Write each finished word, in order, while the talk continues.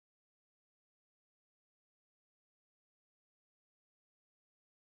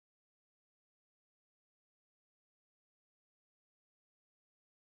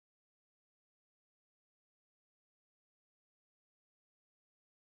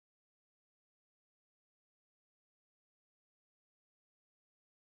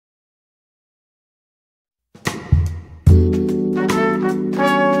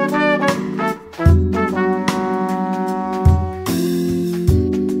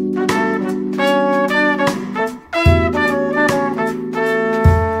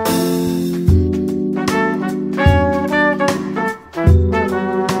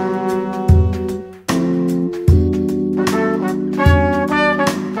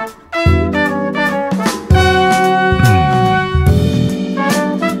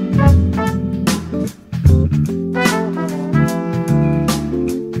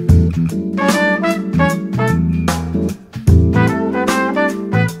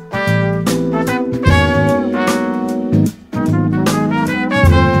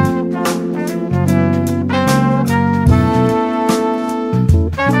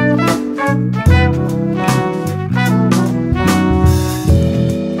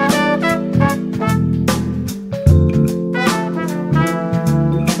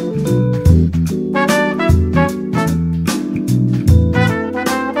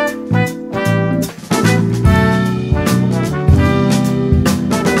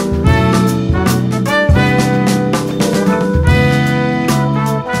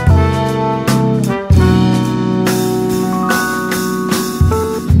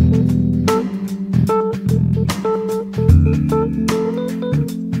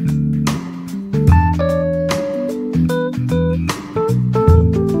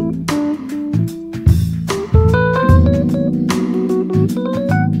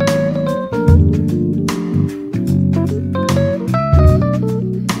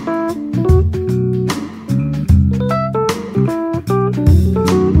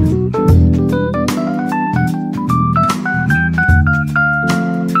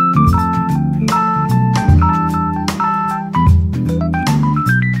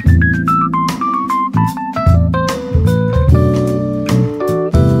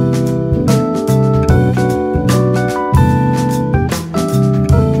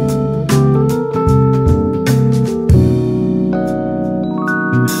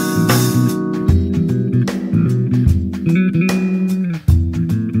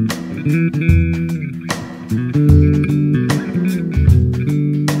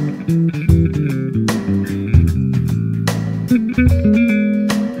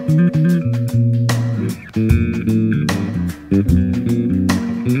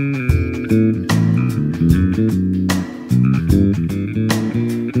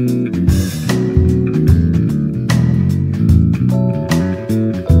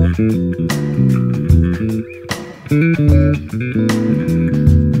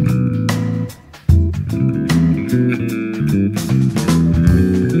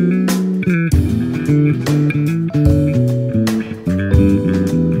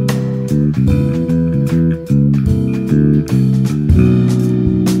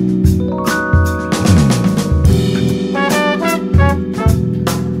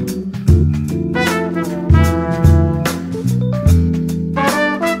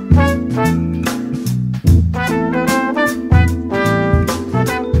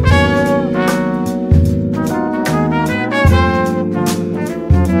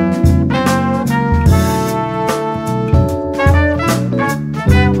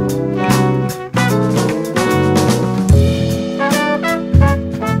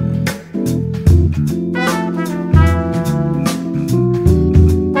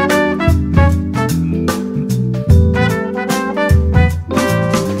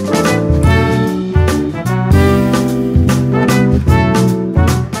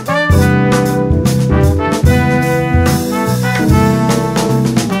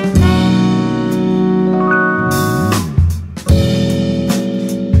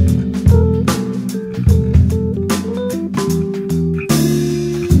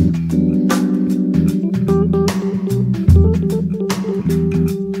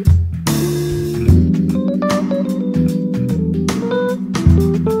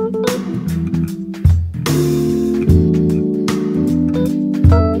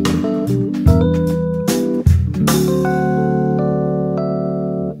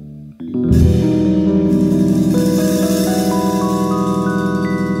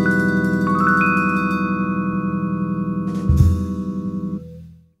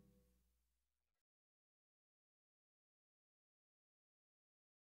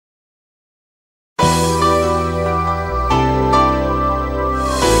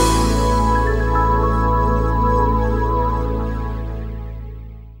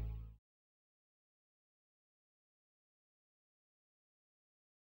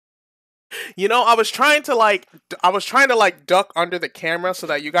You know, I was trying to like duck under the camera so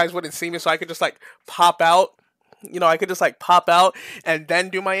that you guys wouldn't see me, so I could just like pop out. You know, I could just like pop out and then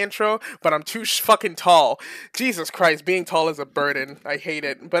do my intro, but I'm too fucking tall. Jesus Christ, being tall is a burden. I hate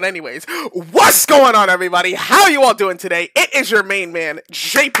it. But anyways, what's going on, everybody? How you all doing today? It is your main man,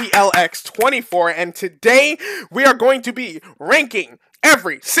 JPLX24, and today we are going to be ranking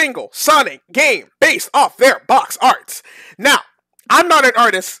every single Sonic game based off their box arts. Now, I'm not an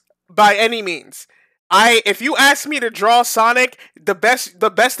artist by any means. If you ask me to draw Sonic, the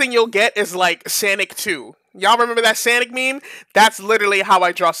best thing you'll get is like Sonic 2. Y'all remember that Sonic meme? That's literally how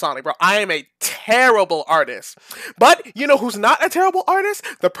I draw Sonic, bro. I am a terrible artist. But you know who's not a terrible artist?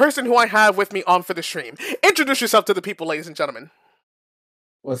 The person who I have with me on for the stream. Introduce yourself to the people, ladies and gentlemen.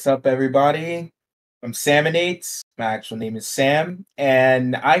 What's up, everybody? I'm Saminates. My actual name is Sam,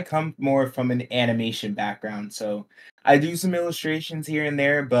 and I come more from an animation background, so I do some illustrations here and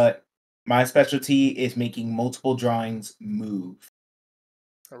there, but my specialty is making multiple drawings move.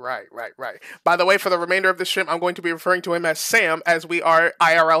 Right. By the way, for the remainder of the stream, I'm going to be referring to him as Sam, as we are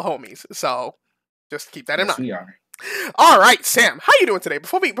IRL homies. So just keep that in Yes, mind. we are. All right, Sam, how you doing today?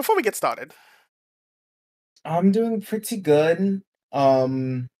 Before we get started. I'm doing pretty good.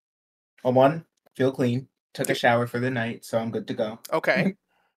 On one, feel clean. Took a shower for the night, so I'm good to go. Okay.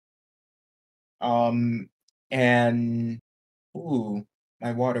 And ooh,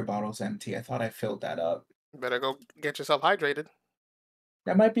 my water bottle's empty. I thought I filled that up. Better go get yourself hydrated.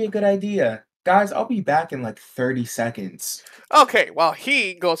 That might be a good idea. Guys, I'll be back in like 30 seconds. Okay, while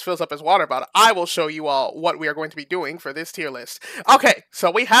he fills up his water bottle, I will show you all what we are going to be doing for this tier list. Okay, so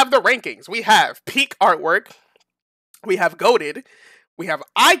we have the rankings. We have peak artwork. We have goated. We have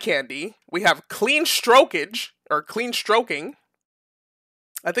eye candy. We have clean strokage, or clean stroking.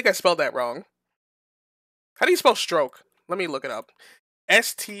 I think I spelled that wrong. How do you spell stroke? Let me look it up.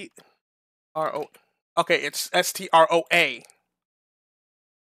 S-T-R-O... Okay, it's S-T-R-O-A.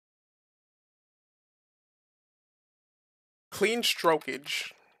 Clean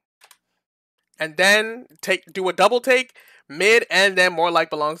strokage. And then do a double take, mid, and then more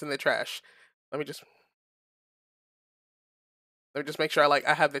like belongs in the trash. Let me just... Let me just make sure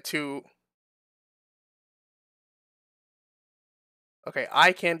I have the two. Okay,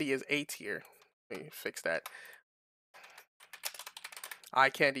 eye candy is A tier. Let me fix that. Eye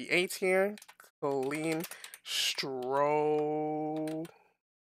candy A tier. Clean strokage.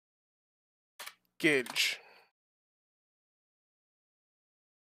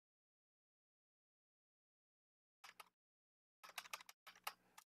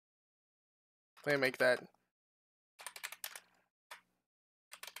 Let me make that.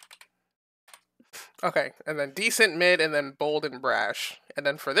 Okay, and then decent, mid, and then bold and brash. And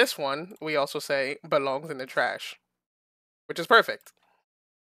then for this one, we also say belongs in the trash, which is perfect.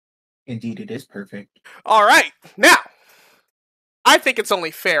 Indeed, it is perfect. All right, now, I think it's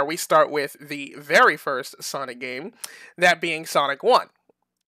only fair we start with the very first Sonic game, that being Sonic 1.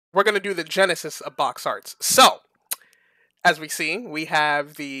 We're going to do the genesis of box arts. So, as we see, we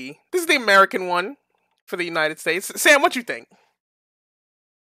have this is the American one for the United States. Sam, what you think?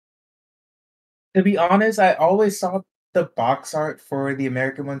 To be honest, I always thought the box art for the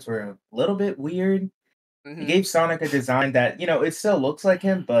American ones were a little bit weird. It gave Sonic a design that, it still looks like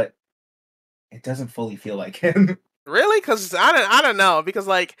him, but it doesn't fully feel like him. Really? Because I don't know. Because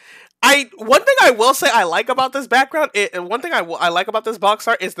like one thing I will say I like about this background, one thing I like about this box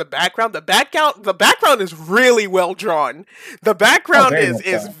art is the background. The background is really well drawn. The background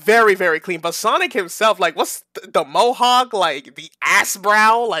is very, very clean. But Sonic himself, like, what's the mohawk, like the ass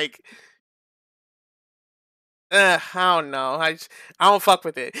brow, like. I don't know. I don't fuck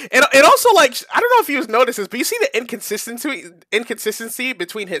with it. And also, like, I don't know if you noticed this, but you see the inconsistency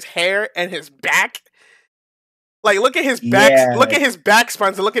between his hair and his back. Like, look at his back. Yeah. Look at his back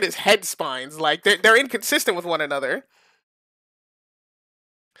spines and look at his head spines. Like, they're inconsistent with one another.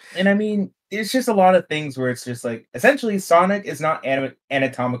 And I mean, it's just a lot of things where it's just like, essentially, Sonic is not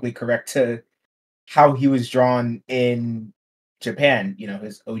anatomically correct to how he was drawn in Japan.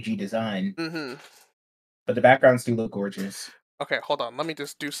 His OG design. Mm-hmm. But the backgrounds do look gorgeous. Okay, hold on. Let me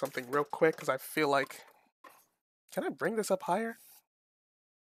just do something real quick because I feel like. Can I bring this up higher?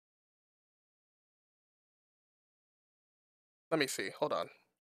 Let me see. Hold on.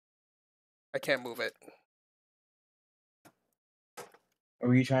 I can't move it. What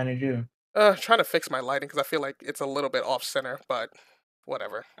were you trying to do? Trying to fix my lighting because I feel like it's a little bit off center, but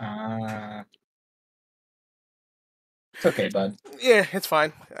whatever. It's okay, bud. Yeah, it's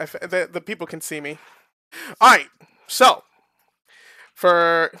fine. The people can see me. All right, so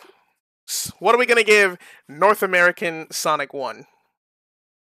what are we gonna give North American Sonic 1?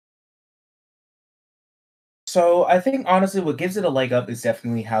 So I think honestly, what gives it a leg up is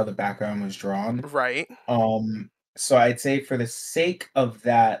definitely how the background was drawn. Right. So I'd say for the sake of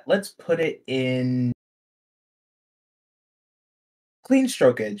that, let's put it in clean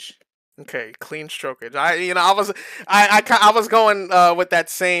strokage. Okay, clean strokage. I was going with that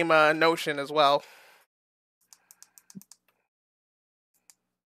same notion as well.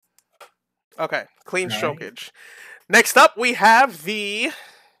 Okay, clean strokage. Next up, we have the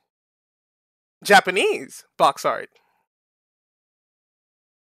Japanese box art.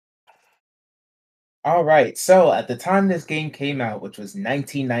 All right, so at the time this game came out, which was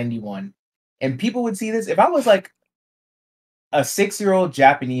 1991, and people would see this, if I was like a 6-year-old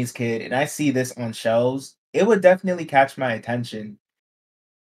Japanese kid and I see this on shelves, it would definitely catch my attention.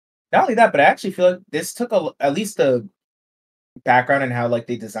 Not only that, but I actually feel like this took at least the background and how like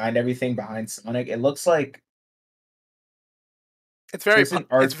they designed everything behind Sonic. It looks like it's very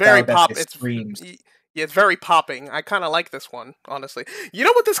pop. It's very popping. I kind of like this one, honestly. You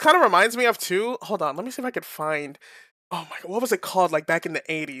know what this kind of reminds me of too? Hold on, let me see if I could find. Oh my god, what was it called? Like back in the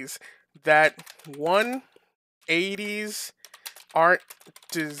 80s, that one 80s art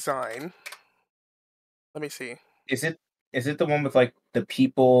design. Let me see. Is it the one with like the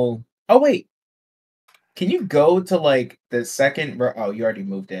people? Oh wait, can you go to like the second row? Oh, you already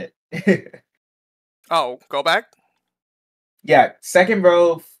moved it. Oh, go back. Yeah, second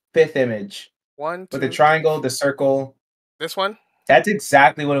row, fifth image. One, two, with the triangle, the circle. This one? That's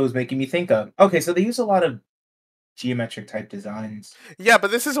exactly what it was making me think of. Okay, so they use a lot of geometric type designs. Yeah,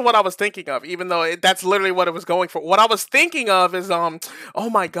 but this isn't what I was thinking of, even though that's literally what it was going for. What I was thinking of is, oh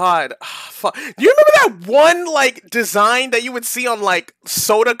my god. Do you remember that one, like, design that you would see on, like,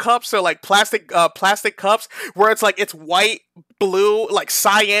 soda cups or, like, plastic cups, where it's, like, it's white, blue, like,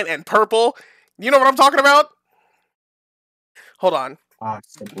 cyan, and purple? You know what I'm talking about? Hold on.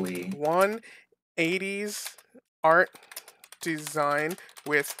 Possibly. 180s art design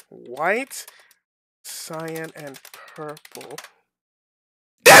with white, cyan, and purple.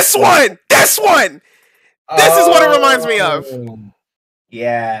 This one! This one! This is what it reminds me of.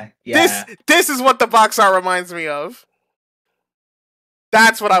 Yeah. This is what the box art reminds me of.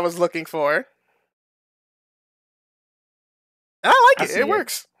 That's what I was looking for. And I like it. see It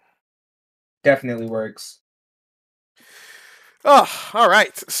works. Definitely works. Oh, all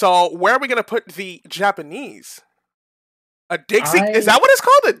right. So where are we gonna put the Japanese? A Dixie? Is that what it's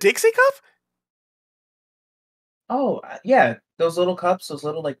called? A Dixie cup? Yeah, those little cups, those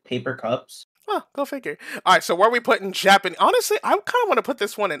little like paper cups. Oh, go figure. All right. So where are we putting Japan? Honestly, I kind of want to put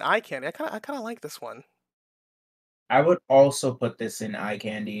this one in eye candy. I kind of like this one. I would also put this in eye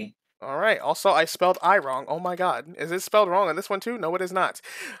candy. All right. Also, I spelled I wrong. Oh my god. Is it spelled wrong on this one too? No, it is not.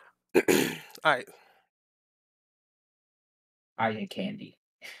 All right. Eye candy.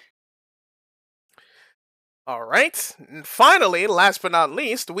 All right. And finally, last but not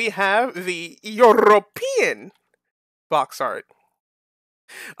least, we have the European box art.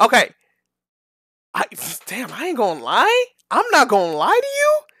 Okay. Damn, I ain't gonna lie. I'm not gonna lie to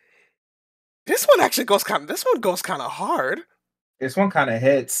you. This one actually goes kind of. This one goes kind of hard. This one kind of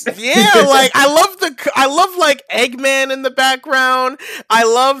hits. Yeah, like I love like Eggman in the background. I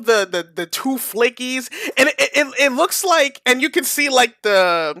love the two flickies, and it looks like, and you can see like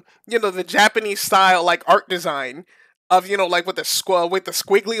the Japanese style like art design of like with the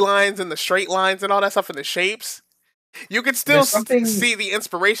squiggly lines and the straight lines and all that stuff and the shapes. You can still see the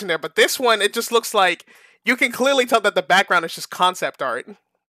inspiration there, but this one it just looks like you can clearly tell that the background is just concept art.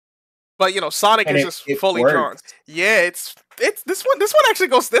 But Sonic is just fully drawn. Yeah, it's this one. This one actually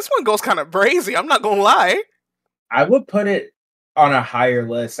goes. This one goes kind of brazy. I'm not gonna lie. I would put it on a higher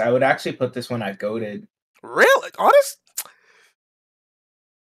list. I would actually put this one at goated. Really, honest.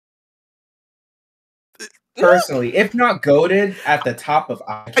 Personally, if not goated, at the top of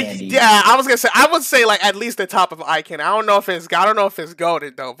eye candy. Yeah, I was gonna say. I would say like at least the top of eye candy. I don't know if it's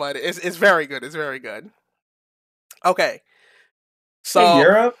goated though, but it's very good. It's very good. Okay, so in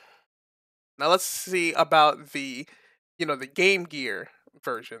Europe. Now let's see about the Game Gear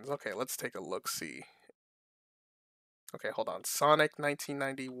versions. Okay, let's take a look. See. Okay, hold on. Sonic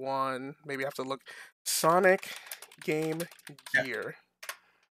 1991. Maybe I have to look. Sonic Game Gear.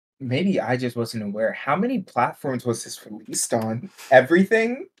 Maybe I just wasn't aware. How many platforms was this released on?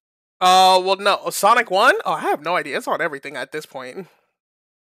 Everything? Well, no. Sonic 1? Oh, I have no idea. It's on everything at this point.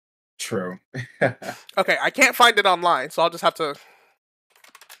 True. Okay, I can't find it online, so I'll just have to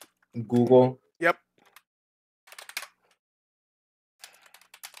Google. Yep.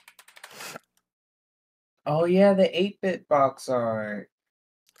 Oh yeah, the 8-bit box art.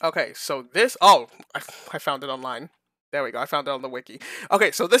 Okay, so this. Oh, I found it online. There we go. I found it on the wiki.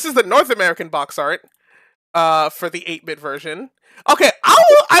 Okay, so this is the North American box art. For the 8-bit version. Okay,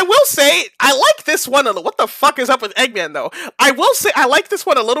 I will say I like this one. What the fuck is up with Eggman though? I will say I like this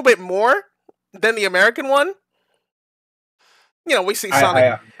one a little bit more than the American one. We see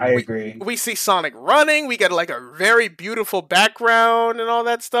Sonic. I agree. We see Sonic running. We get like a very beautiful background and all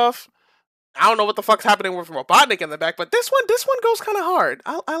that stuff. I don't know what the fuck's happening with Robotnik in the back, but this one goes kind of hard.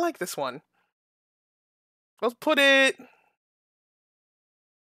 I like this one. Let's put it.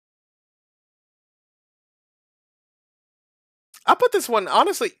 I'll put this one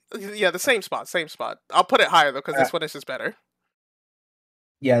honestly. Yeah, the same spot. I'll put it higher though because this one is just better.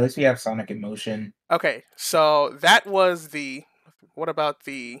 Yeah, at least we have Sonic in motion. Okay, so that was the. What about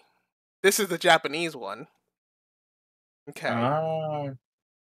the? This is the Japanese one. Okay. I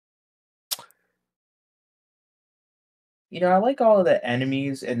like all of the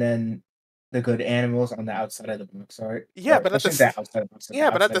enemies and then the good animals on the outside of the box art. Yeah, but at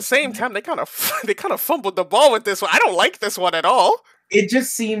the same time, they kind of fumbled the ball with this one. I don't like this one at all. It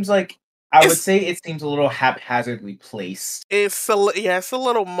just seems like I would say it seems a little haphazardly placed. It's a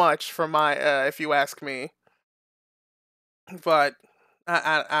little much for my if you ask me. But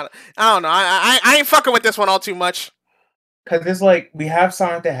I don't know. I ain't fucking with this one all too much. Because it's like we have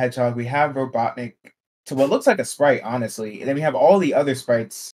Sonic the Hedgehog, we have Robotnik to what looks like a sprite, honestly, and then we have all the other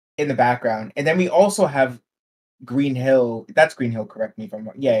sprites in the background, and then we also have Green Hill. That's Green Hill. Correct me if I'm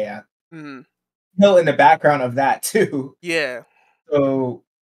wrong. Yeah. Mm-hmm. Hill in the background of that too. Yeah. So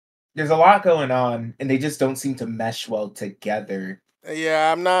there's a lot going on, and they just don't seem to mesh well together.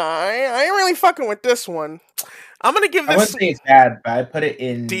 Yeah, I'm not. I ain't really fucking with this one. I'm gonna give this. I wouldn't say it's bad, but I put it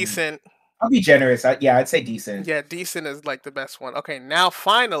in decent. I'll be generous. I'd say decent. Yeah, decent is like the best one. Okay, now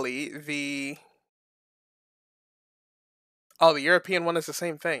finally the. Oh, the European one is the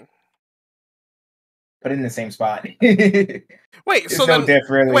same thing. Put it in the same spot. Wait, so then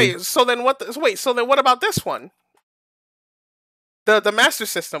different. Wait, so then what? So then what about this one? The Master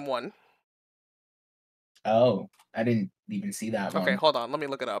System one. Oh, I didn't even see that one. Okay, hold on. Let me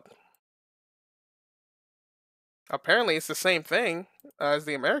look it up. Apparently, it's the same thing as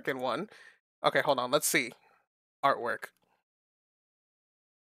the American one. Okay, hold on. Let's see. Artwork.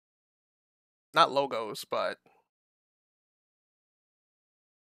 Not logos, but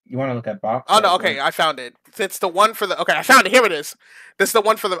You want to look at box oh no, art? okay, I found it. It's the one for the okay, I found it. Here it is. This is the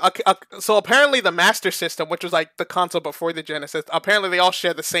one for the so apparently the Master System, which was like the console before the Genesis, apparently they all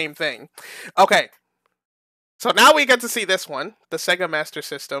share the same thing. Okay. So now we get to see this one, the Sega Master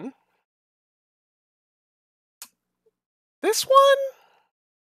System. This one?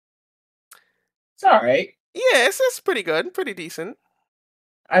 It's all right. Yeah, it's pretty good, pretty decent.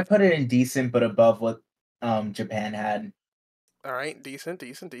 I put it in decent, but above what Japan had. All right, decent.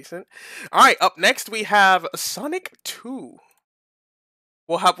 All right, up next we have Sonic 2.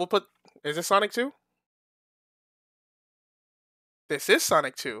 We'll put is this Sonic 2? This is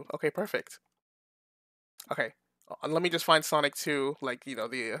Sonic 2. Okay, perfect. Okay. Let me just find Sonic 2, like, you know,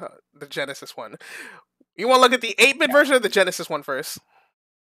 the Genesis one. You want to look at the 8-bit version or the Genesis one first?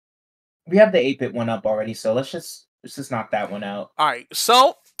 We have the 8-bit one up already, so let's just knock that one out. All right.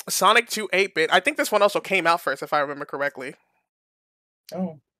 So, Sonic 2 8-bit. I think this one also came out first if I remember correctly.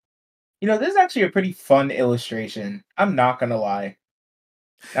 Oh. You know, this is actually a pretty fun illustration. I'm not going to lie.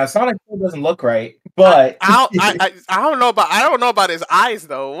 Now Sonic 2 doesn't look right, but I don't know about his eyes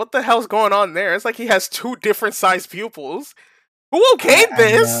though. What the hell's going on there? It's like he has 2 different sized pupils. Who okayed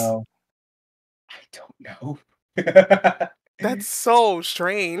this? I don't know. That's so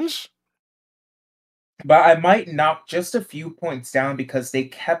strange. But I might knock just a few points down because they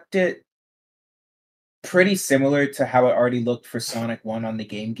kept it pretty similar to how it already looked for Sonic 1 on the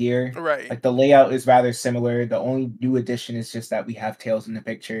Game Gear. Right. Like the layout is rather similar. The only new addition is just that we have Tails in the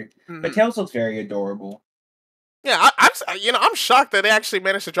picture. Mm-hmm. But Tails looks very adorable. Yeah, I'm shocked that they actually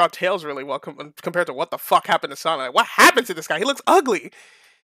managed to draw Tails really well compared to what the fuck happened to Sonic. Like, what happened to this guy? He looks ugly.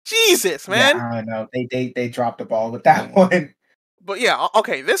 Jesus, man. Yeah, I don't know. They dropped the ball with that one. But yeah,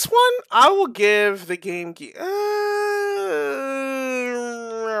 okay, this one I will give the Game Gear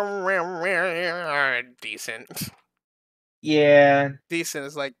decent. Yeah, decent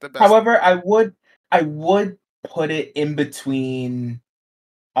is like the best. However, I would put it in between,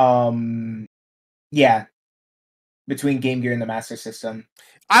 between Game Gear and the Master System.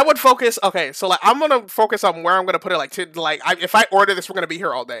 I would focus. Okay, so like I'm gonna focus on where I'm gonna put it. Like if I order this, we're gonna be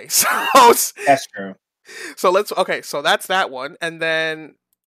here all day. So that's true. So so that's that one, and then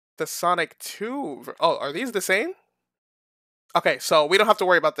the Sonic 2. Oh, are these the same? Okay, so we don't have to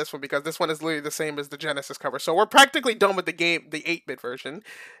worry about this one because this one is literally the same as the Genesis cover. So we're practically done with the game, the 8-bit version.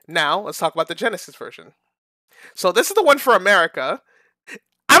 Now, let's talk about the Genesis version. So this is the one for America.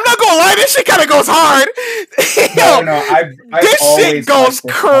 I'm not gonna lie, this shit kind of goes hard. This shit goes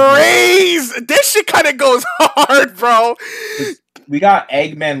crazy. This shit kind of goes hard, bro. We got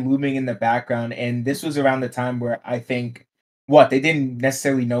Eggman looming in the background, and this was around the time where I think they didn't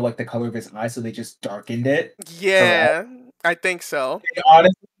necessarily know like the color of his eyes, so they just darkened it. Yeah. I think so. And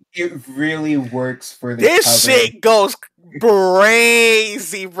honestly, it really works for this cover. Shit goes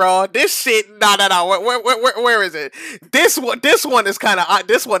crazy, bro. This shit, no. Where is it? This one is kind of.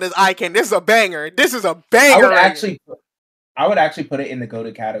 This one is eye candy. This is a banger. This is a banger. I would actually put it in the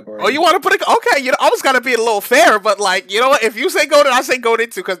goated category. Oh, you want to put it? Okay, I was gonna be a little fair, but like, you know what? If you say goated, I say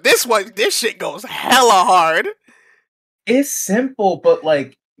goated too, because this shit goes hella hard. It's simple, but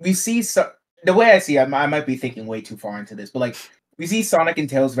like we see the way I see it, I might be thinking way too far into this, but like we see Sonic and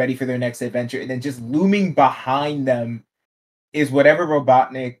Tails ready for their next adventure, and then just looming behind them is whatever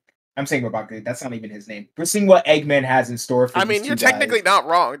Robotnik. I'm saying Robotnik. That's not even his name. We're seeing what Eggman has in store for. I mean, you're technically not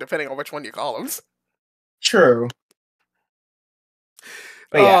wrong, depending on which one you call him. True.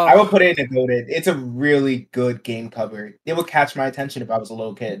 But yeah, I would put it in a goated. It's a really good game cover. It would catch my attention if I was a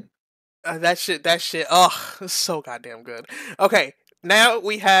little kid. That shit. Oh, so goddamn good. Okay. Now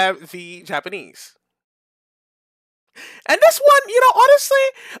we have the Japanese. And this one, honestly,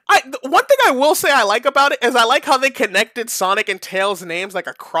 one thing I will say I like about it is I like how they connected Sonic and Tails' names like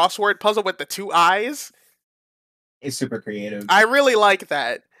a crossword puzzle with the 2 eyes. It's super creative. I really like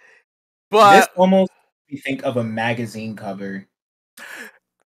that. But this almost makes me think of a magazine cover.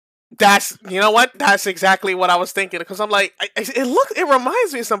 That's That's exactly what I was thinking, because I'm like, it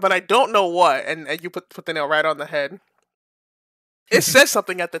reminds me of something, but I don't know what. And you put the nail right on the head. It says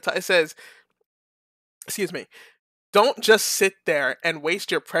something at the top. It says, excuse me, don't just sit there and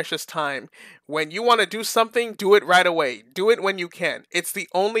waste your precious time. When you want to do something, do it right away. Do it when you can. It's the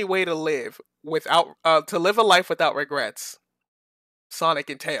only way to live to live a life without regrets. Sonic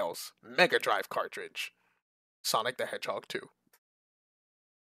and Tails, Mega Drive cartridge. Sonic the Hedgehog 2.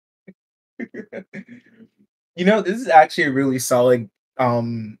 This is actually a really solid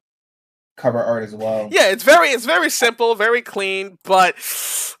cover art as well. Yeah, it's very simple, very clean, but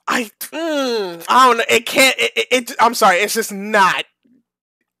I don't know. It can't. I'm sorry. It's just not.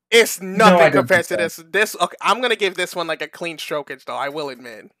 It's No, I nothing don't think compared to so. this. Okay, I'm gonna give this one like a clean strokage though. I will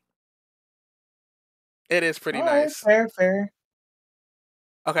admit, it is pretty All right, nice. fair, fair.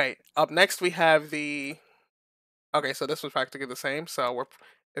 Okay, up next we have the. Okay, so this was practically the same. So we're.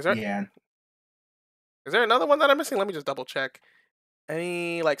 Is there Yeah, is there another one that I'm missing? Let me just double check.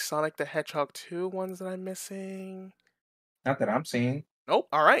 Any like Sonic the Hedgehog 2 ones that I'm missing? not that I'm seeing. Nope.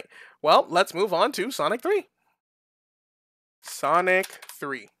 All right. Well, let's move on to Sonic 3. Sonic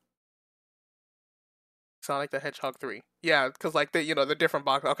 3. Sonic the Hedgehog 3. Yeah, because like the different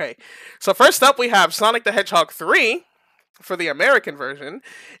box. Okay, so first up we have Sonic the Hedgehog 3 for the American version,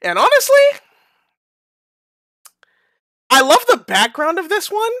 and honestly, I love the background of this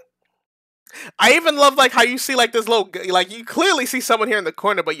one. I even love like how you see like this little like you clearly see someone here in the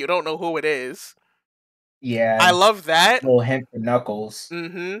corner, but you don't know who it is. Yeah, I love that. little hint for Knuckles.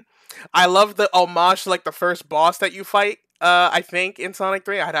 Mm-hmm. I love the homage to like the first boss that you fight. I think in Sonic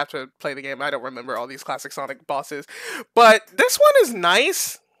 3. I'd have to play the game. I don't remember all these classic Sonic bosses, but this one is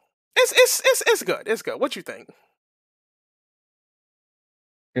nice. It's good. It's good. What you think?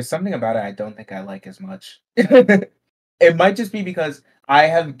 There's something about it I don't think I like as much. It might just be because I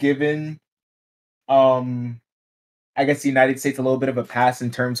have given, um, I guess the United States a little bit of a pass in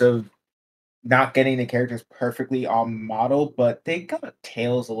terms of not getting the characters perfectly on model, but they got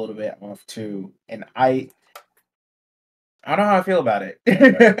Tails a little bit off too, and I don't know how I feel about it.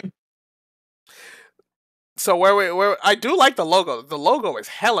 So where I do like the logo. The logo is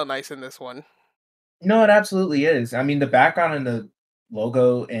hella nice in this one. No, it absolutely is. I mean, the background and the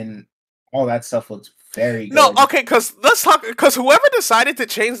logo and all that stuff looks very No, good. okay, because let's talk. Because whoever decided to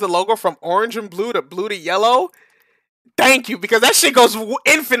change the logo from orange and blue to yellow, thank you, because that shit goes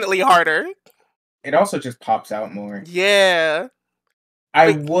infinitely harder. It also just pops out more. Yeah, I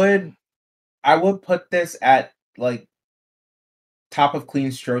like would I would put this at like top of clean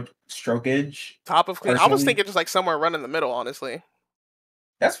strokeage top of clean. I was personally. thinking just like somewhere run in the middle, honestly.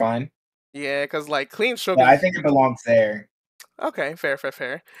 That's fine. Yeah, because like clean stroke But I is think it belongs there. okay. Fair, fair,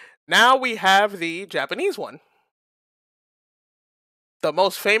 fair. Now we have the Japanese one, the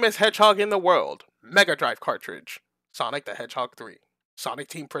most famous hedgehog in the world, Mega Drive cartridge, Sonic the Hedgehog 3. Sonic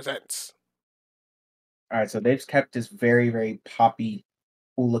Team presents. All right, so they've kept this very, very poppy,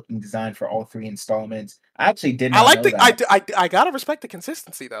 cool looking design for all three installments. I actually did I not like know the that. I gotta respect the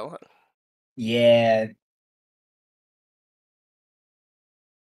consistency though. Yeah,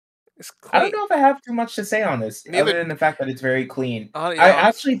 It's I don't clean. know if I have too much to say on this, other Neither than the fact that it's very clean. I yeah,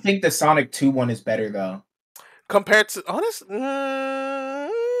 actually think the Sonic 2 one is better though. compared to honest.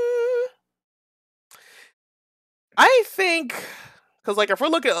 I think because like if we're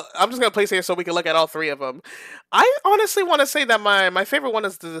looking, I'm just gonna place here so we can look at all three of them. I honestly want to say that my favorite one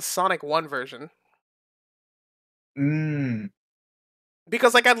is the Sonic One version. Mm,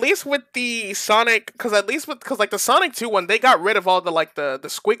 Because like at least with the Sonic, because at least with because like the Sonic 2 one, they got rid of all the like the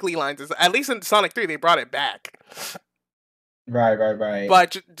squiggly lines. At least in Sonic 3, they brought it back. right, right, right.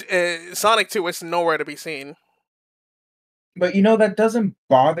 But Sonic 2 is nowhere to be seen. But you know that doesn't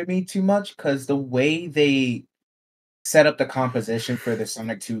bother me too much because the way they set up the composition for the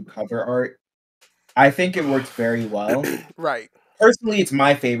Sonic 2 cover art, I think it works very well. Right, Personally, it's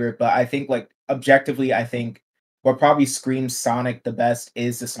my favorite, but I think like objectively, I think what probably screams Sonic the best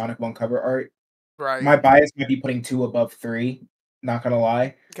is the Sonic 1 cover art. right. My bias might be putting 2 above 3, not gonna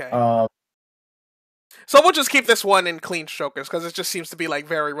lie. Okay. Um, So we'll just keep this one in clean strokers because it just seems to be like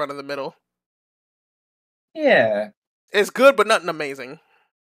very run of the middle. yeah. It's good, but nothing amazing.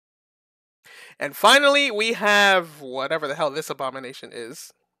 And finally, we have whatever the hell this abomination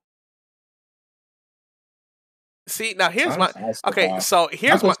is. See, now here's my Sonic's eyes look okay. off. So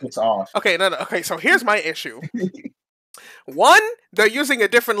here's my Knuckles looks off. okay. No, no. Okay, so here's my issue. One, they're using a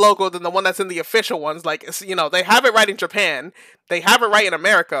different logo than the one that's in the official ones. Like, they have it right in Japan, they have it right in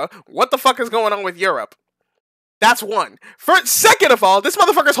America. What the fuck is going on with Europe? That's one. Second of all, this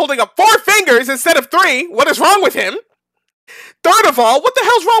motherfucker's holding up 4 fingers instead of 3. What is wrong with him? Third of all, what the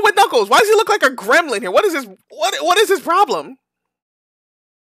hell's wrong with Knuckles? Why does he look like a gremlin here? What is his what is his problem?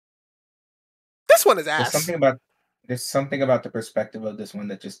 This one is There's ass. something about the perspective of this one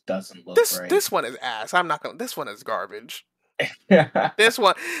that just doesn't look This right. this one is ass. I'm not gonna. This one is garbage. This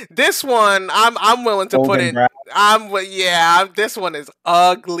one, I'm willing to put Golden in. brown. This one is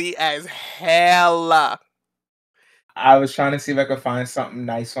ugly as hell. I was trying to see if I could find something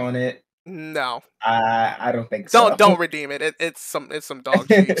nice on it. No, I don't think so. don't redeem it. It's some dog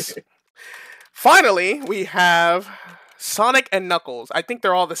cheese. Finally, we have Sonic and Knuckles. I think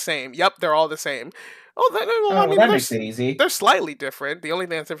they're all the same. Yep, they're all the same. Oh, I well, mean, that makes it easy. they're slightly different. The only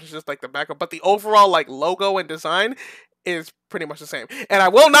thing that's different is just like the backup, but the overall like logo and design is pretty much the same. And I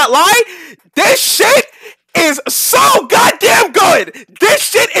will not lie, this shit is so goddamn good. This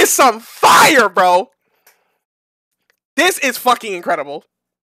shit is some fire, bro. This is fucking incredible.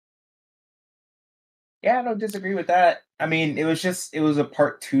 Yeah, I don't disagree with that. I mean, it was a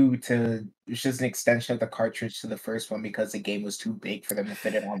part 2 to it was just an extension of the cartridge to the first one because the game was too big for them to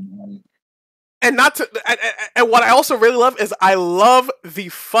fit it on one. And not to, and what I also really love is I love the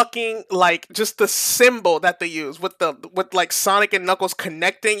fucking like just the symbol that they use with like Sonic and Knuckles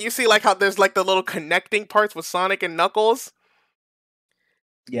connecting. You see like how there's like the little connecting parts with Sonic and Knuckles.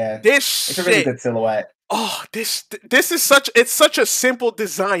 Yeah, this it's a really good silhouette. Oh, this is such a simple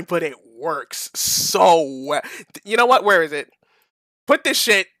design, but it works so well. You know what? Where is it? Put this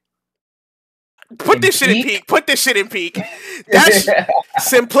shit in peak. Put this shit in peak. That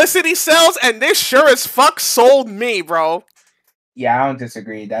simplicity sells, and this sure as fuck sold me, bro. Yeah, I don't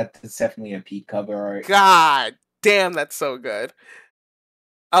disagree. That's definitely a peak cover art. God damn, that's so good.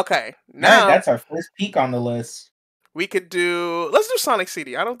 Okay, now that's our first peak on the list. Let's do Sonic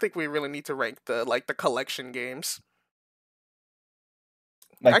CD. I don't think we really need to rank the collection games.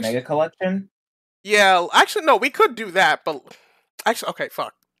 Like Mega Collection? Yeah, actually no, we could do that, but actually okay,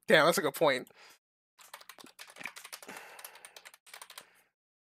 fuck. Damn, that's a good point.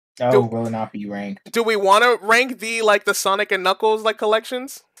 Will not be ranked. Do we want to rank the Sonic and Knuckles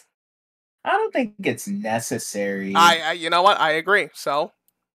collections? I don't think it's necessary. I you know what? I agree. So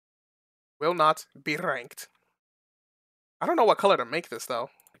will not be ranked. I don't know what color to make this though.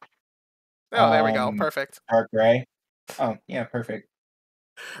 Oh, there we go. Perfect. Dark gray. Oh, yeah, perfect.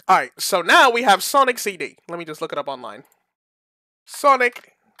 All right, so now we have Sonic CD. Let me just look it up online.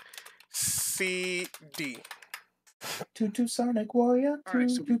 Sonic CD. Toot Sonic Warrior.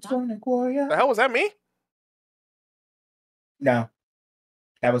 Toot Sonic Warrior. The hell was that me? No.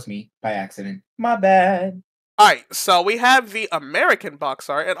 That was me by accident. My bad. Alright, so we have the American box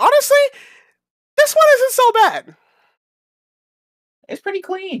art, and honestly, this one isn't so bad. It's pretty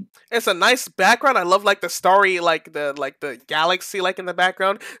clean. It's a nice background. I love the story, the galaxy in the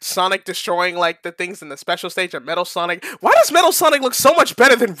background. Sonic destroying the things in the special stage of Metal Sonic. Why does Metal Sonic look so much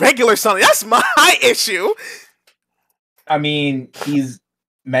better than regular Sonic? That's my issue. I mean, he's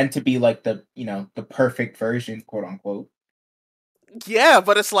meant to be the perfect version, quote unquote. Yeah,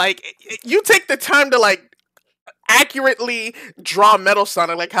 but it's you take the time to accurately draw Metal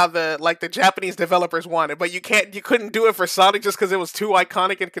Sonic how the Japanese developers wanted, but you couldn't do it for Sonic just because it was too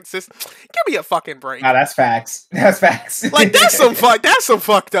iconic and consistent. Give me a fucking break. Nah, that's facts. That's facts. That's some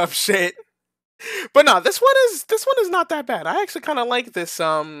fucked up shit. But no, this one is not that bad. I actually kind of like this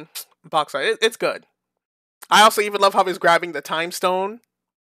box art. It's good. I also even love how he's grabbing the time stone.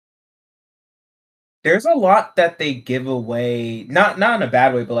 There's a lot that they give away, not in a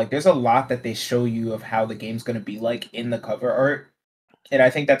bad way, but there's a lot that they show you of how the game's going to be in the cover art. And I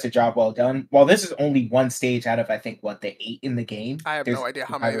think that's a job well done. While this is only one stage out of, I think, the 8 in the game. I have no idea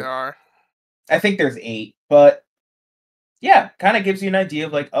how many there are. I think there's 8, but yeah, kind of gives you an idea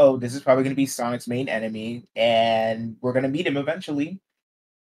of oh, this is probably going to be Sonic's main enemy, and we're going to meet him eventually.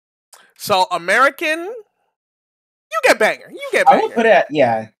 So, American, you get banger. I would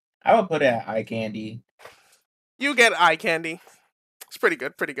put it at eye candy. You get eye candy. It's pretty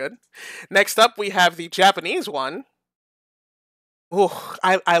good. Next up, we have the Japanese one. Oh,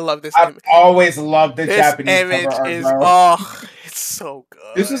 I love this. I've always loved the Japanese image. Cover art, It's so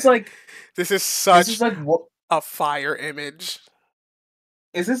good. This is such a fire image.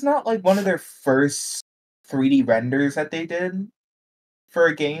 Is this not one of their first 3D renders that they did for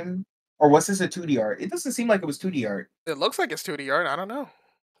a game? Or was this a 2D art? It doesn't seem like it was 2D art. It looks like it's 2D art. I don't know.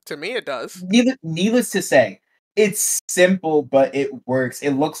 To me, it does. Needless to say, it's simple, but it works.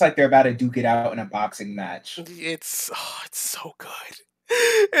 It looks like they're about to duke it out in a boxing match. It's so good.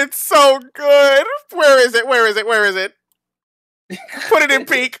 It's so good. Where is it? Put it in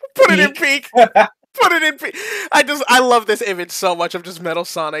peak. Put it in peak. Put it in peak. I love this image so much of just Metal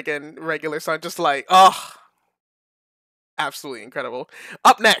Sonic and regular Sonic. Just absolutely incredible.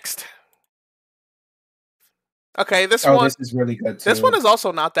 Up next. Okay, this one. This is really good too. This one is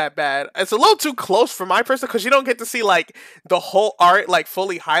also not that bad. It's a little too close for my person because you don't get to see the whole art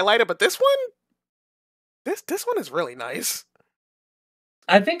fully highlighted. But this one, this one is really nice.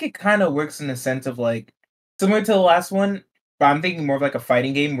 I think it kind of works in the sense of similar to the last one, but I'm thinking more of a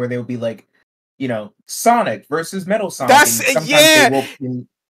fighting game where they'll be Sonic versus Metal Sonic.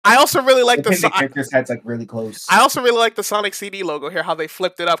 I also really like the characters' heads really close. I also really like the Sonic CD logo here, how they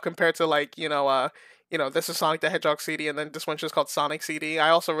flipped it up compared to this is Sonic the Hedgehog CD, and then this one's just called Sonic CD.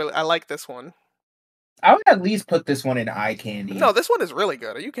 I like this one. I would at least put this one in eye candy. No, this one is really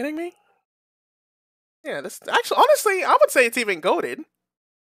good. Are you kidding me? Yeah, this actually, honestly, I would say it's even goated.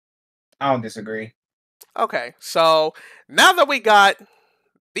 I don't disagree. Okay, so now that we got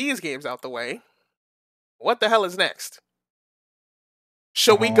these games out the way, what the hell is next?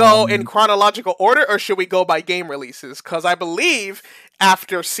 Should we go in Um, chronological order or should we go by game releases? Because I believe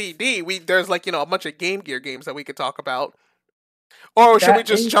after CD, there's like a bunch of Game Gear games that we could talk about. Or should we that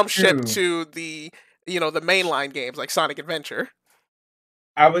just is jump ship true. to the mainline games like Sonic Adventure?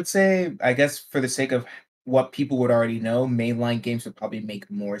 I would say, I guess, for the sake of what people would already know, mainline games would probably make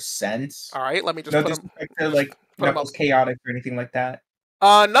more sense. All right, let me just No put them disrespect to like put them up. Knuckles Chaotic or anything like that.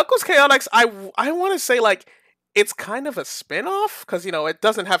 Knuckles Chaotix, I want to say like it's kind of a spin-off because it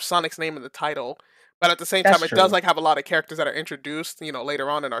doesn't have Sonic's name in the title, but at the same time That's it does true. like have a lot of characters that are introduced later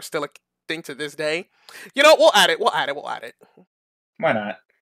on and are still a thing to this day. We'll add it. We'll add it. We'll add it. Why not?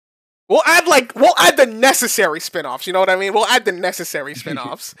 We'll add the necessary spin-offs, you know what I mean? We'll add the necessary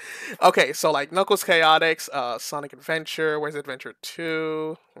spin-offs. Okay, so like Knuckles Chaotix, Sonic Adventure, where's Adventure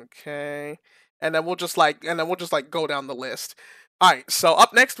 2? Okay. And then we'll just like go down the list. Alright, so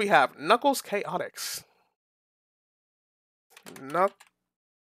up next we have Knuckles Chaotix.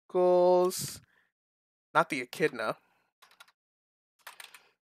 Knuckles, not the Echidna.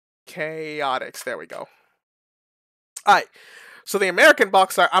 Chaotix, there we go. Alright. So the American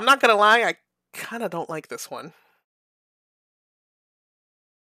box art, I'm not gonna lie, I kind of don't like this one.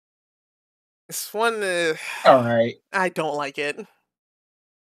 This one, All right. I don't like it.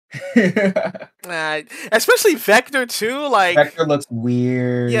 Especially Vector too, like Vector looks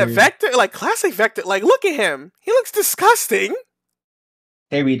weird. yeah, Vector, like classic Vector. Like look at him, he looks disgusting.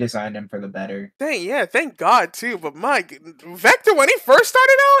 They redesigned him for the better. Dang, yeah, thank God too. But Vector when he first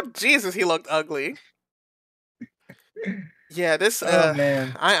started out, Jesus, he looked ugly. Yeah, this Oh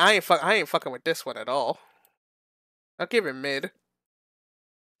man. I ain't fucking with this one at all. I'll give it mid.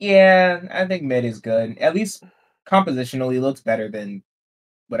 Yeah, I think mid is good. At least compositionally looks better than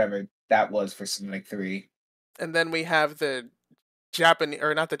whatever that was for Sonic 3. And then we have the Japanese,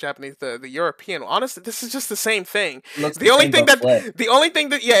 or not the Japanese, the European. Honestly, this is just the same thing. Looks The only same thing but that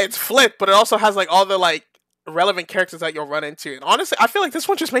flip. yeah, it's flipped, but it also has like all the like relevant characters that you'll run into. And honestly, I feel like this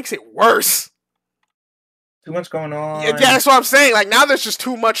one just makes it worse. Too much going on. Yeah, that's what I'm saying. Like now there's just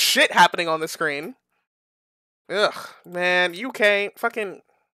too much shit happening on the screen. Ugh, man, UK fucking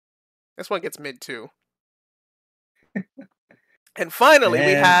this one gets mid too. And finally, we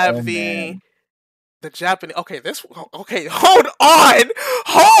Man, oh have the man. Japanese. Okay, hold on.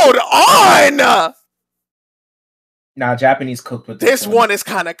 Nah, Japanese cooked with This one is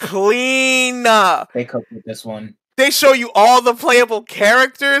kind of clean. They cooked with this one. They show you all the playable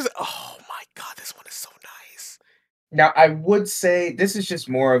characters. Oh my god, this one is so nice. Now, I would say this is just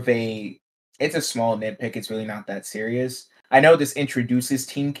more of it's a small nitpick. It's really not that serious. I know this introduces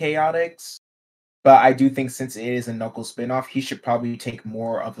Team Chaotix, but I do think since it is a Knuckles spinoff, he should probably take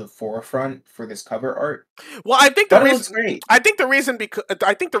more of the forefront for this cover art. Well, I think But it looks great. I think the reason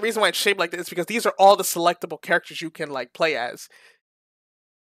why it's shaped like this is because these are all the selectable characters you can like play as.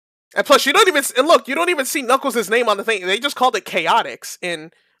 And plus, you don't even see Knuckles' name on the thing. They just called it Chaotix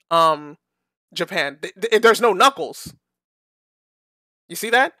in Japan. There's no Knuckles. You see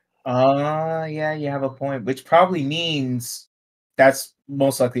that? Yeah, you have a point, which probably means that's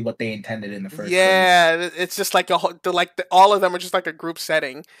most likely what they intended in the first place. Yeah, it's just like all of them are just like a group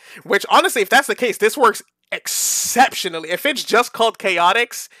setting. Which honestly, if that's the case, this works exceptionally. If it's just called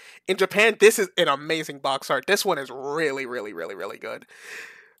Chaotix in Japan, this is an amazing box art. This one is really, really, really, really good.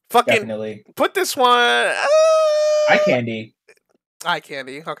 Fucking Definitely. put this one. Eye candy. Eye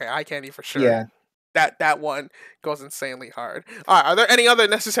candy. Okay, eye candy for sure. Yeah. That one goes insanely hard. All right, are there any other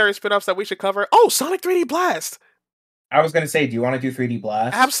necessary spin-offs that we should cover? Oh, Sonic 3D Blast. I was gonna say, do you want to do 3D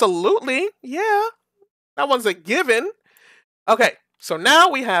Blast? Absolutely. Yeah. That one's a given. Okay, so now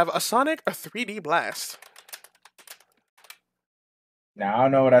we have a 3D Blast. Now, I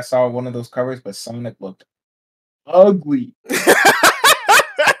don't know what I saw one of those covers, but Sonic looked ugly.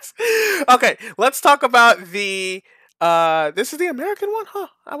 Okay, let's talk about the this is the American one, huh?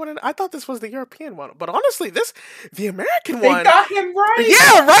 I thought this was the European one, but honestly, the American one. They got him right.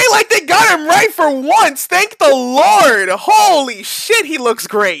 Yeah, right. Like they got him right for once. Thank the Lord. Holy shit, he looks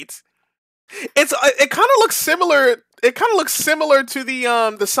great. It kind of looks similar. It kind of looks similar to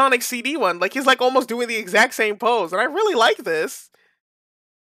the Sonic CD one. Like he's like almost doing the exact same pose, and I really like this.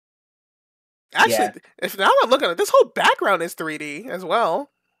 Actually, if now I'm looking at it, this whole background is 3D as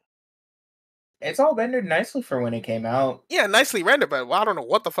well. It's all rendered nicely for when it came out. Yeah, nicely rendered, but I don't know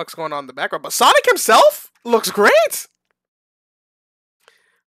what the fuck's going on in the background. But Sonic himself looks great.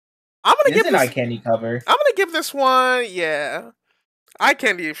 I'm gonna give this an eye candy cover. I'm gonna give this one, yeah. Eye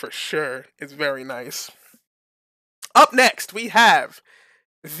candy for sure is very nice. Up next, we have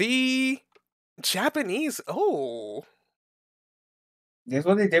the Japanese. Oh, This is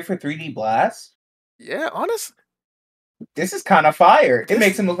what they did for 3D Blast. yeah, honest. This is kind of fire. This- It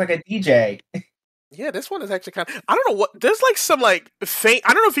makes him look like a DJ. Yeah, this one is actually kind of. I don't know what. There's like some like faint.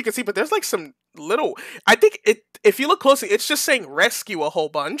 I don't know if you can see, but there's like some little. I think it. If you look closely, it's just saying rescue a whole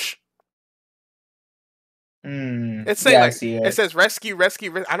bunch. It's saying Yeah, I like see it it. says rescue,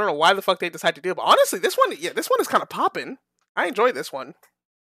 rescue. I don't know why the fuck they decided to do it, but honestly, this one, yeah, this one is kind of popping. I enjoy this one.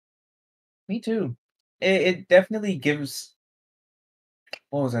 Me too. It definitely gives.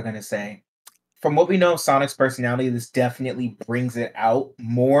 What was I gonna say? From what we know of Sonic's personality, this definitely brings it out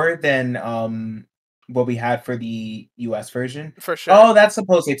more than what we had for the US version. For sure. Oh, that's the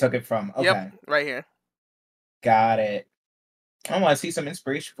post they took it from. Okay, Yep, right here. got it. I want to see some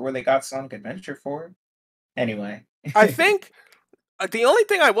inspiration for where they got Sonic Adventure for. Anyway, I think the only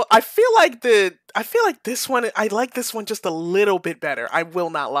thing I feel like this one I like this one just a little bit better. I will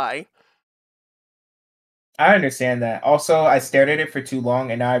not lie. I understand that. Also, I stared at it for too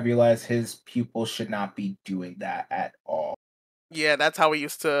long, and now I realize his pupils should not be doing that at all. Yeah, that's how we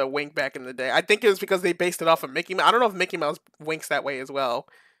used to wink back in the day. I think it was because they based it off of Mickey Mouse. I don't know if Mickey Mouse winks that way as well.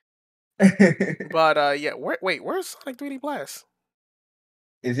 But yeah, wait, where's Sonic 3D Blast?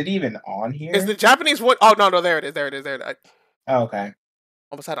 Is it even on here? Is the Japanese one? Oh no, there it is. There it is. There it is. I Oh, okay.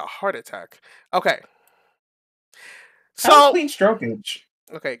 almost had a heart attack. Okay. How's So clean strokage?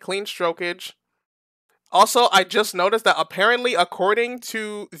 okay, clean strokage. Also, I just noticed that apparently, according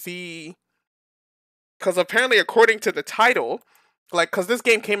to the title, like, because this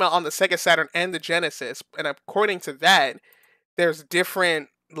game came out on the Sega Saturn and the Genesis, and according to that, there's different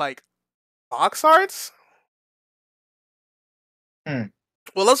like box arts. Hmm.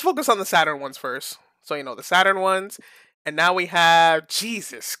 Well, let's focus on the Saturn ones first. So you know the Saturn ones, and now we have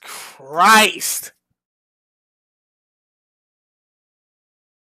Jesus Christ.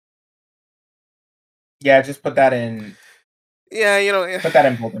 Yeah, just put that in. Yeah, you know, Put that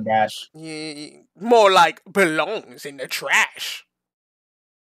in Golden Dash. more like belongs in the trash.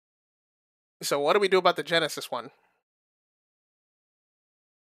 So what do we do about the Genesis one?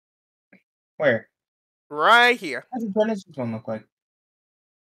 Where? Right here. How does Genesis one look like?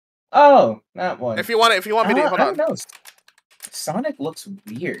 Oh, that one. If you want me to hold I on. don't know. Sonic looks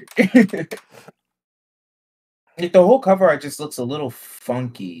weird. Like the whole cover art just looks a little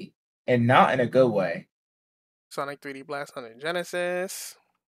funky, and not in a good way. Sonic 3D Blast on the Genesis.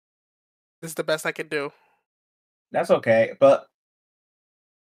 This is the best I could do. That's okay, but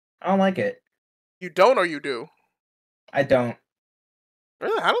I don't like it. You don't or you do? I don't.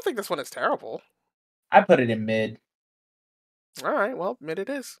 Really? I don't think this one is terrible. I put it in mid. All right, well, mid it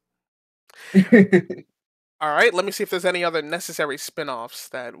is. All right, let me see if there's any other necessary spin-offs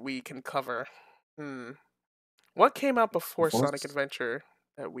that we can cover. What came out before Sonic Adventure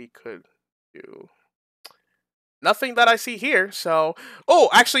that we could do? Nothing that I see here. So, oh,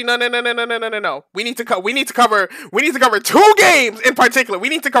 actually, no. We need to cover 2 games in particular. We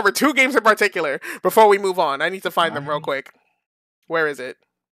need to cover 2 games in particular before we move on. I need to find them real quick. Where is it?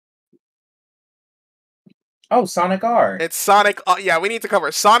 Oh, Sonic R. It's Sonic. Yeah, we need to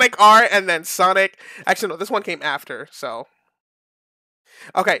cover Sonic R and then Sonic. Actually, no, this one came after. So,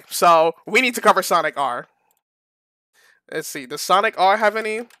 okay, so we need to cover Sonic R. Let's see. Does Sonic R have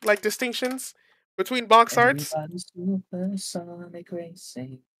any like distinctions between box arts? Sonic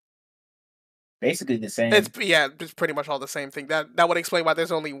Racing. Basically the same. It's pretty much all the same thing. That would explain why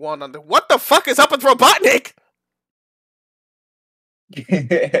there's only one on the. What the fuck is up with Robotnik?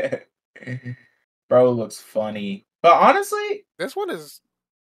 Bro looks funny, but honestly, This one is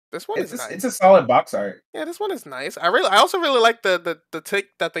nice. It's a solid box art. Yeah, this one is nice. I also really like the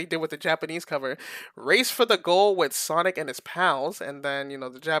take that they did with the Japanese cover. Race for the goal with Sonic and his pals, and then you know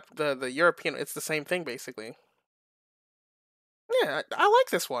the European. It's the same thing basically. Yeah, I like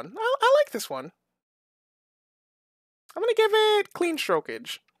this one. I like this one. I'm gonna give it clean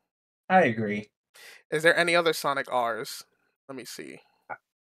strokage. I agree. Is there any other Sonic R's? Let me see.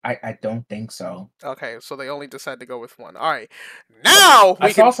 I don't think so. Okay, so they only decided to go with one. All right, now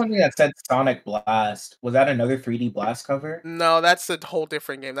I saw something that said Sonic Blast. Was that another 3D Blast cover? No, that's a whole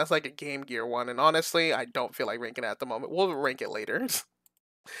different game. That's like a Game Gear one, and honestly, I don't feel like ranking it at the moment. We'll rank it later.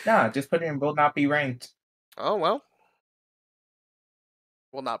 Nah, just put it in will not be ranked. Oh well,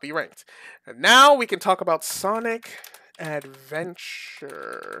 will not be ranked. And now we can talk about Sonic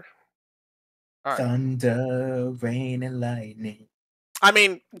Adventure. All right. Thunder, rain, and lightning. I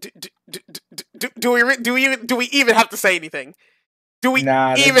mean, do we even have to say anything? Do we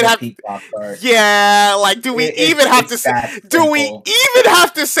Nah, this even is a have? peak box art. Yeah, like, do we even have to It's say? that Do we simple. even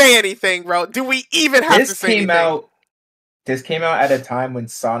have to say anything, bro? Do we even have to This say came anything? out. This came out at a time when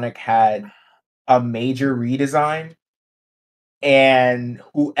Sonic had a major redesign, and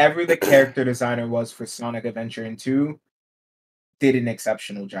whoever the character designer was for Sonic Adventure and 2 did an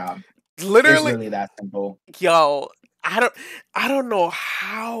exceptional job. It's Literally, really that simple. yo, I don't know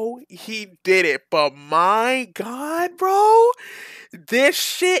how he did it, but my God, bro, this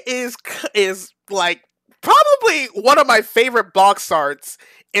shit is like probably one of my favorite box arts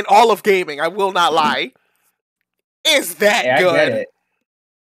in all of gaming. I will not lie. Is Hey, that I get good? it.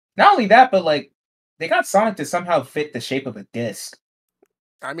 Not only that, but like they got Sonic to somehow fit the shape of a disc.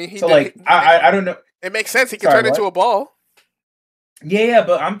 I mean, he So did. like I don't know. It makes sense. He can Sorry, turn into what? a ball. Yeah,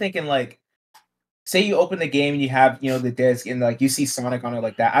 but I'm thinking like, say you open the game and you have the disc and like you see Sonic on it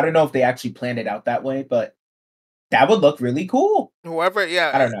like that. I don't know if they actually planned it out that way, but that would look really cool. Whoever, I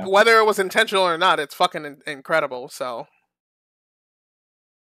yeah, don't know. whether it was intentional or not, it's fucking incredible. So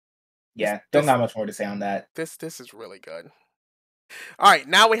this Yeah, don't this got much more to say on that. this is really good. All right,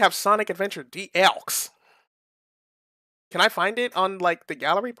 now we have Sonic Adventure DX. Can I find it on like the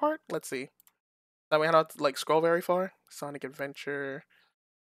gallery part? Let's see. That way I don't have to like scroll very far. Sonic Adventure,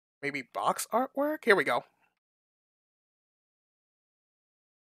 maybe box artwork. Here we go.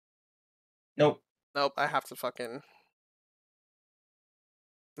 Nope. Nope, I have to fucking.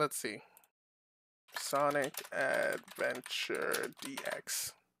 Let's see. Sonic Adventure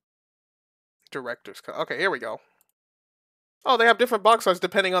DX Director's Cut. Okay, here we go. Oh, they have different box arts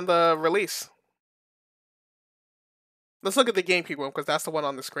depending on the release. Let's look at the GameCube one because that's the one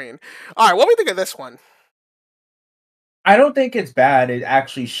on the screen. All right, what do we think of this one? I don't think it's bad. It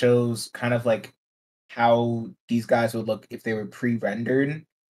actually shows kind of like how these guys would look if they were pre-rendered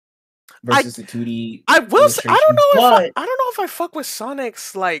I versus the 2D I will say I don't illustrations. know if But I don't know if I fuck with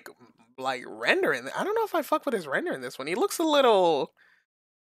Sonic's like rendering. I don't know if I fuck with his render in this one. He looks a little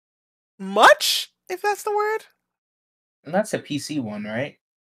much, if that's the word. and that's a PC one, right?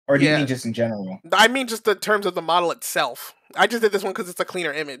 Or do you Yeah, mean just in general? I mean just the terms of the model itself. I just did this one because it's a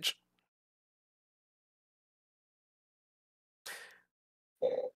cleaner image.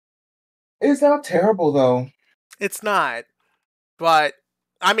 It's not terrible though. It's not, but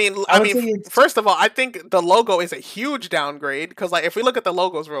I would say it's first of all, I think the logo is a huge downgrade because like if we look at the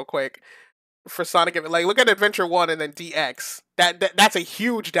logos real quick for Sonic, like look at Adventure One and then DX. That's a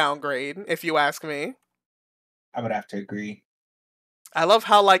huge downgrade if you ask me. I would have to agree. I love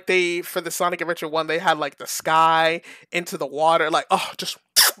how like they for the Sonic Adventure One they had like the sky into the water, like oh just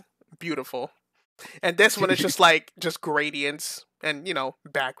beautiful. And this one is just like just gradients and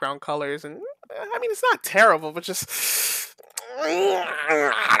background colors and I mean it's not terrible, but just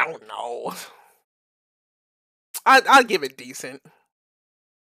I don't know. I'll give it decent.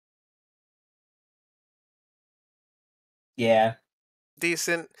 Yeah.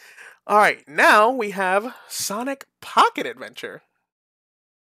 Decent. All right, now we have Sonic Pocket Adventure.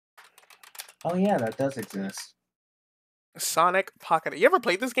 Oh yeah, that does exist. Sonic Pocket. You ever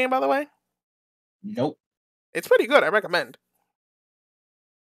played this game by the way? Nope. It's pretty good. I recommend.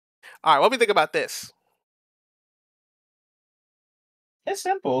 All right, what do we think about this? It's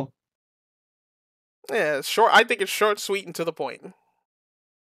simple. Yeah, it's short. I think it's short, sweet, and to the point.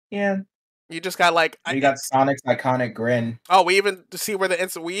 Yeah. You just got like You got Sonic's iconic grin. oh, we even see where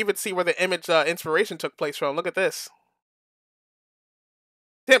the image inspiration took place from. Look at this.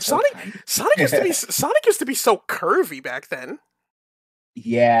 Damn, So Sonic tiny. Sonic used to be so curvy back then.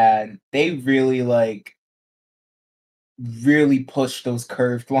 Yeah, they really pushed those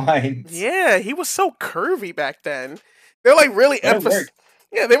curved lines. Yeah, he was so curvy back then. They're like really But it worked.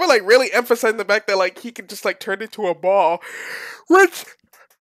 yeah, they were like really emphasizing the fact that like he could just like turn into a ball, which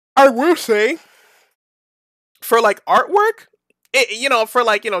I will say for like artwork, for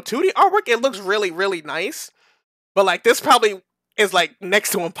like 2D artwork, it looks really really nice. But like this probably is like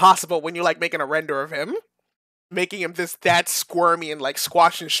next to impossible when you're like making a render of him, making him that squirmy and like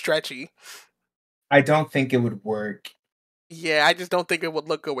squashed and stretchy. I don't think it would work. Yeah, I just don't think it would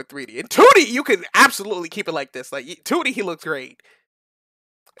look good with 3D. In 2D, you can absolutely keep it like this. Like 2D, he looks great.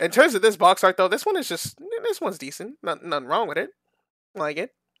 In terms of this box art, though, this one's decent. Nothing wrong with it. I like it.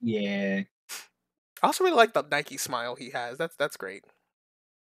 Yeah. I also really like the Nike smile he has. That's great.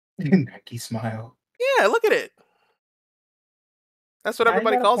 Nike smile. Yeah, look at it. That's what I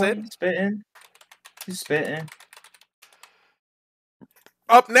everybody got a calls point. it. He's spitting. He's spitting.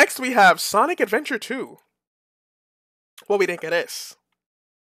 Up next, we have Sonic Adventure 2. What we think of this?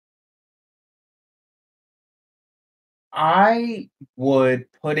 I would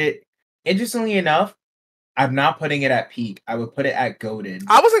put it interestingly enough, I'm not putting it at peak. I would put it at goated.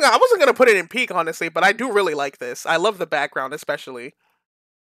 I wasn't gonna put it in peak, honestly, but I do really like this. I love the background, especially.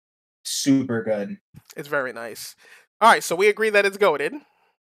 Super good. It's very nice. All right, so we agree that it's goated.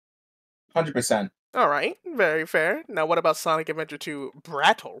 100%. All right, very fair. Now, what about Sonic Adventure 2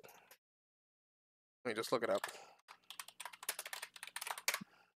 Brattle? Let me just look it up.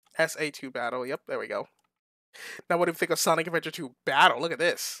 SA2 Battle. Yep, there we go. Now, what do you think of Sonic Adventure 2 Battle? Look at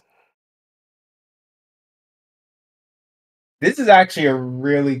this. This is actually a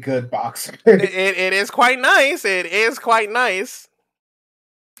really good boxer. It is quite nice. It is quite nice.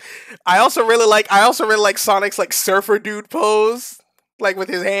 I also really like Sonic's like surfer dude pose, like with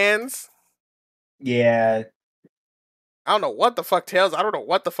his hands. Yeah. I don't know what the fuck Tails. I don't know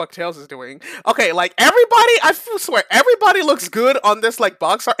what the fuck Tails is doing. Okay, like everybody, I swear everybody looks good on this like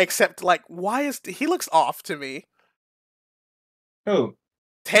box art except like why is he looks off to me. Who?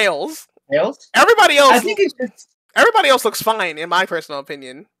 Tails. Tails? Everybody else. I think it's just. Everybody else looks fine, in my personal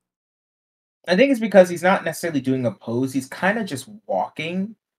opinion. I think it's because he's not necessarily doing a pose. He's kind of just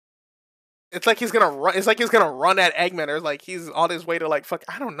walking. It's like he's gonna run. It's like he's gonna run at Eggman, or like he's on his way to like fuck.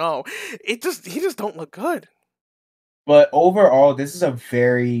 I don't know. He just don't look good. But overall, this is a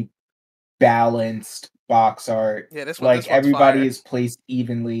very balanced box art. Yeah, this like one's everybody fire. is placed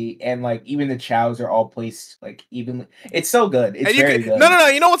evenly, and like even the chows are all placed like evenly. It's so good. It's very good. No.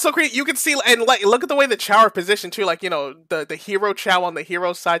 You know what's so crazy? You can see and like look at the way the chow are positioned too. Like the hero chow on the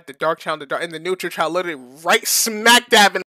hero side, the dark chow on the dark, and the neutral chow literally right smack dab in